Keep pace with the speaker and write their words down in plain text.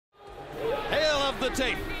the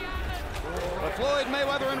tape. But Floyd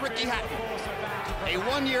Mayweather and Ricky Hatton, a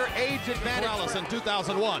one-year age advantage. Morales in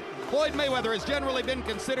 2001. Floyd Mayweather has generally been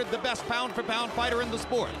considered the best pound-for-pound fighter in the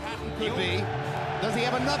sport. Could be. Does he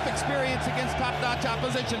have enough experience against top-notch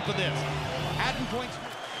opposition for this? Hatton points.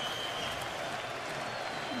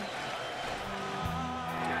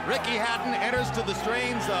 Ricky Hatton enters to the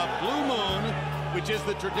strains of Blue Moon, which is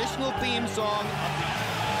the traditional theme song of the...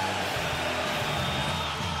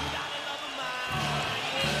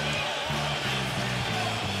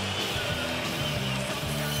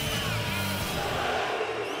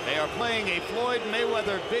 They are playing a Floyd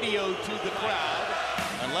Mayweather video to the crowd,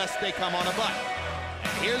 unless they come on a butt.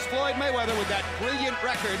 Here's Floyd Mayweather with that brilliant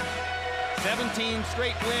record, 17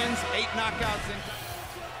 straight wins, 8 knockouts.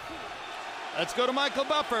 Let's go to Michael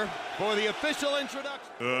Buffer for the official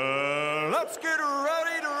introduction. Let's get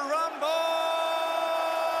ready to rumble.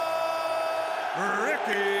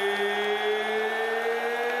 Ricky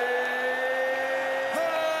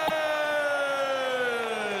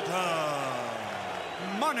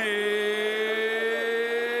Hatton. Money.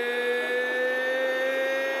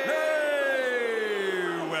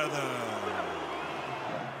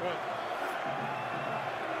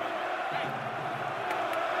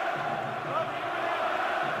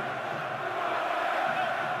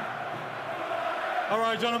 All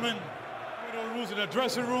right, gentlemen, we know the rules in the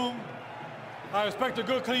dressing room. I expect a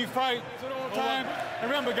good, clean fight all the time. And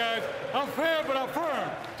remember, guys, I'm fair, but I'm firm.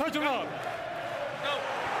 Touch him up. Go.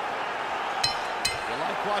 You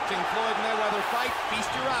like watching Floyd Mayweather fight? Feast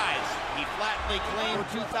your eyes. He flatly claimed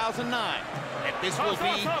 2009 that this will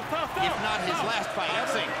be, if not his last fight.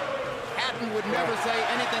 Hatton would never say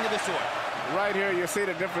anything of the sort. Right here, you see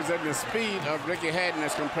the difference in the speed of Ricky Hatton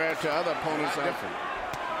as compared to other opponents. Different.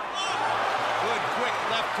 Good, quick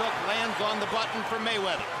left hook lands on the button for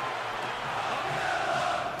Mayweather.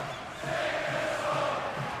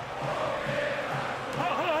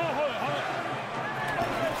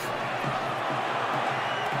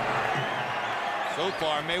 So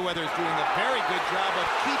far, Mayweather's doing a very good job of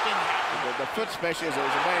keeping Hatton. The foot specialist is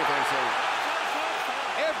the main thing. So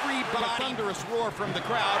everybody, a thunderous roar from the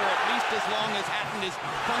crowd, or at least as long as Hatton is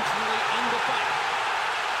functionally in the fight.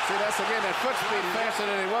 See, that's again that foot speed faster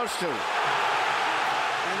than he wants to.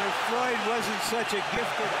 And if Floyd wasn't such a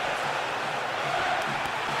gifted...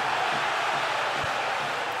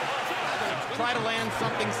 Try to land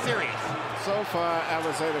something serious. So far, I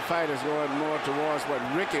would say the fight is going more towards what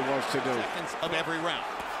Ricky wants to do. Seconds of every round.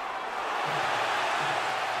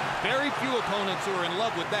 Very few opponents who are in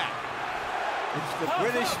love with that. It's the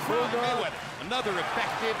British Bulldog. Another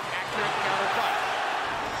effective, accurate counter fight.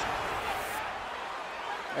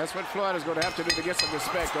 That's what Floyd is going to have to do to get some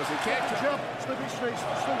respect, because he can't jump. Still be straight,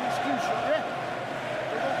 still be excuse you, yeah?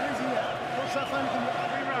 Don't go crazy yet. Don't stop anything.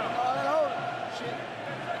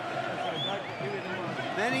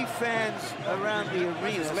 Many fans around the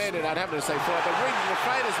arena. Landed, I'd have to say, Floyd. The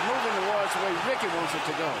fight is moving towards the way Ricky wants it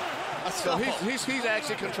to go. So he's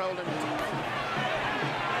actually controlling it.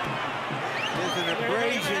 There's an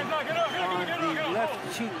abrasion on the left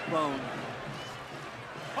cheekbone.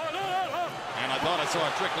 And I thought I saw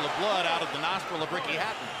a trickle of blood out of the nostril of Ricky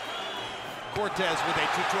Hatton. Cortez with a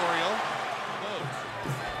tutorial.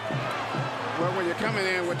 Well, when you're coming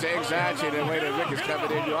in with the anxiety the way that Ricky's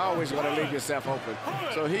coming in, you're always going to leave yourself open.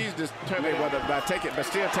 So he's determined whether by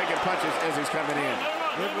still taking punches as he's coming in.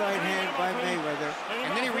 Good right hand by Mayweather.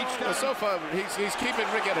 And then he reached out. So far, he's keeping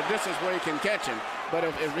Ricky at a distance where he can catch him. But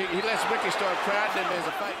if he lets Ricky start crowding, then there's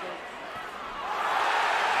a fight.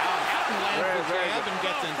 Now Hatton lands the jab and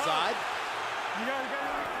gets inside.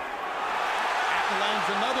 Hatton lands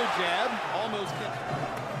another jab, almost gets.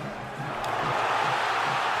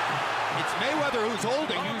 It's Mayweather who's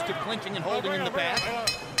holding, used to clinching and holding in the back.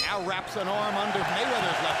 Now wraps an arm under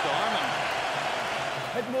Mayweather's left arm.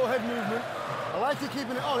 And more head movement. I like you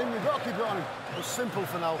keeping it on him. You've got to keep it on him. It's simple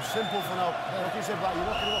for now. Simple for now. Like you said, you're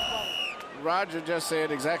not going to Roger just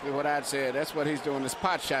said exactly what I'd said. That's what he's doing. This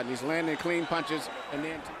pot shot. He's landing clean punches and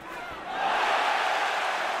then.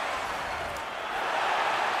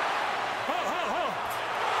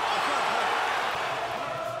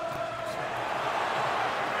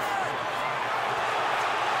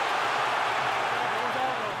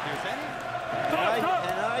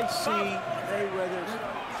 See Mayweather's.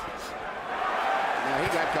 Now he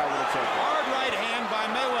got caught with a choke. Hard right hand by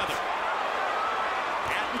Mayweather.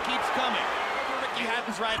 Hatton keeps coming. Ricky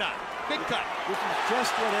Hatton's right on. Big cut. This is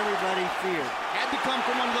just what everybody feared. Had to come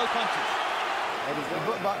from one of those punches.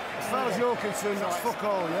 But as far as you're concerned, that's fuck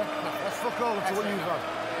all, yeah? That's fuck all to what you've had.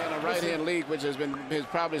 And a right hand lead, which has been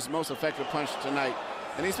probably his most effective punch tonight.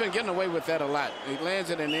 And he's been getting away with that a lot. He lands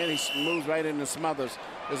it and then he moves right in and smothers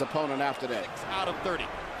his opponent after that. 6 out of 30.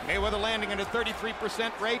 Mayweather landing at a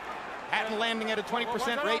 33% rate. Hatton landing at a 20%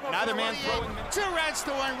 rate. Neither man throwing. 2 rounds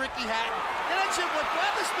to 1, Ricky Hatton. And that's what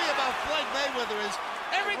bothers me about Floyd Mayweather is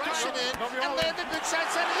every cushion in and landed big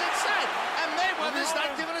shots on the inside. And Mayweather's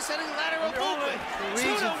not giving us any lateral movement. The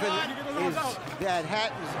reason for that is that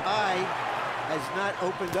Hatton's eye has not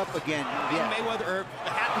opened up again yet. Mayweather,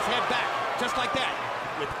 Hatton's head back, just like that.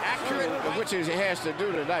 With accurate, which he has to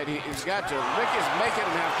do tonight. He's got to. Ricky's making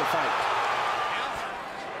him have to fight.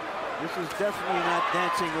 This is definitely not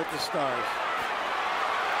Dancing with the Stars.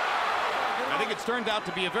 I think it's turned out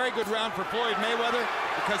to be a very good round for Floyd Mayweather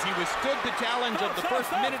because he withstood the challenge of the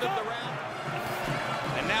first minute of the round.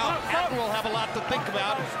 And now Hatton will have a lot to think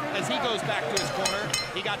about as he goes back to his corner.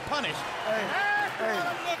 He got punished.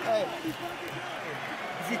 Hey.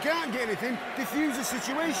 If you can't get anything, diffuse the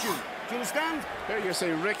situation. Do you understand? Here you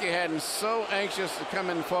see Ricky Hatton so anxious to come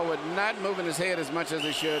in forward, not moving his head as much as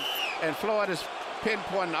he should. And Floyd is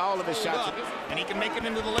pinpointing all of his shots. And he can make it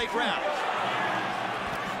into the late round.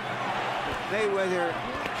 Mayweather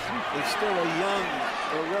is still a young,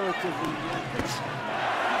 or relatively young.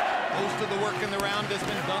 Most of the work in the round has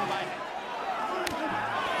been done by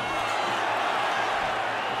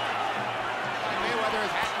Mayweather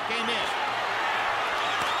as Hatton came in.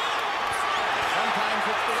 Sometimes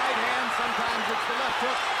it's the right hand, sometimes it's the left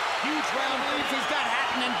hook. Huge round leads. He's got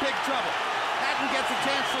Hatton in big trouble. Hatton gets a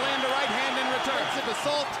chance to land a right hand in return. It's an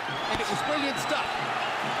assault, and it was brilliant stuff.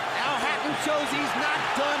 Now Hatton shows he's not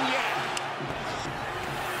done yet.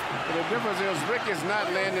 But the difference is Ricky's not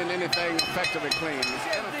landing anything effective and clean.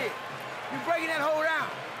 You're breaking that whole round.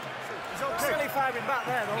 He's okay. 75 in back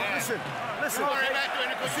there, though. Listen.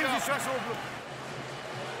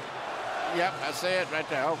 Yep, I say it right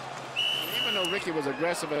there. Oh. Even though Ricky was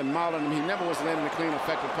aggressive and mauling him, he never was landing the clean,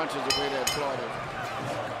 effective punches the way that Floyd is.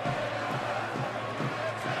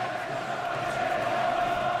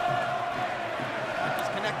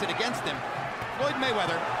 Connected against him. Floyd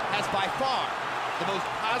Mayweather has by far the most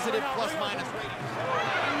positive plus-minus rating.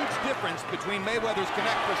 Huge difference between Mayweather's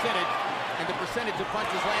connect percentage and the percentage of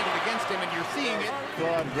punches landed against him, and you're seeing it.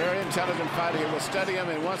 Floyd, very intelligent fighter. He will study him,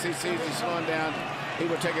 and once he sees he's slowing down, he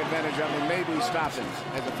will take advantage of him and maybe stop him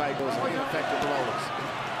as the fight goes on. Effective blows.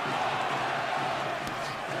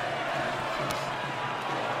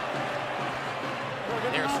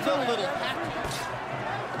 There's still a little pattern.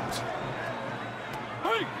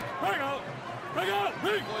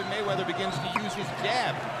 Floyd Mayweather begins to use his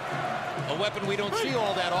jab, a weapon we don't see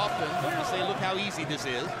all that often, but to say, look how easy this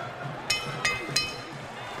is.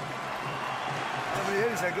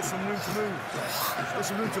 Get some room to move. Get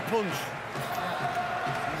some room to punch.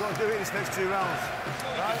 You've got to do it in these next 2 rounds.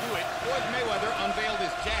 Right? Floyd Mayweather unveiled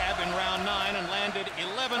his jab in round 9 and landed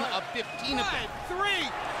 11 of 15 of them. 3, 1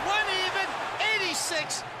 even,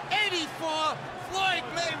 86, 84, Floyd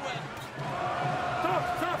Mayweather.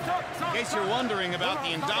 In case you're wondering about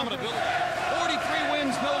the indomitability, 43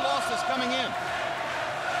 wins, no losses coming in.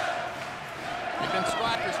 They've been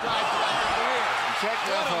stride for stride throughout their careers. Check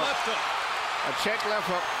left hook. Left hook. A check left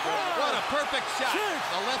hook. What a perfect shot.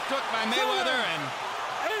 The left hook by Mayweather, and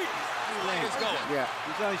he's going. Yeah.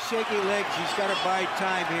 He's on shaky legs. He's got to buy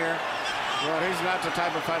time here. Well, he's not the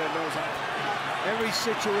type of fighter that knows how. Every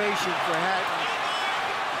situation for Hatton.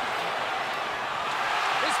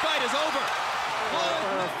 This fight is over.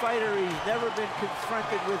 A fighter he's never been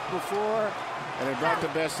confronted with before. And it brought the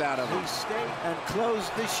best out of him. He stayed and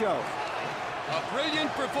closed the show. A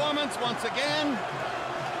brilliant performance once again.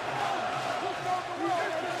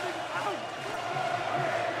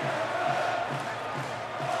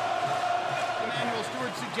 Emmanuel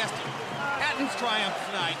Stewart suggested Hatton's triumph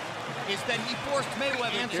tonight is that he forced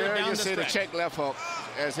Mayweather to answer down you the see stretch. the check left hook.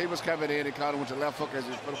 As he was coming in, he caught him with the left hook,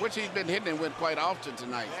 but which he's been hitting with quite often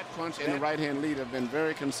tonight. That punch and the right-hand lead have been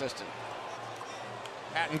very consistent.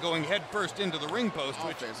 Hatton going head first into the ring post.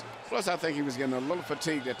 Plus, I think he was getting a little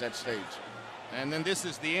fatigued at that stage. And then this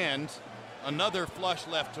is the end. Another flush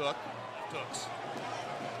left hook.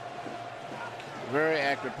 Very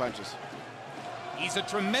accurate punches. He's a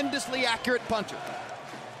tremendously accurate puncher.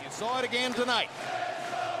 You saw it again tonight.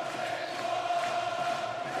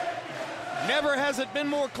 Never has it been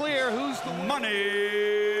more clear who's the Money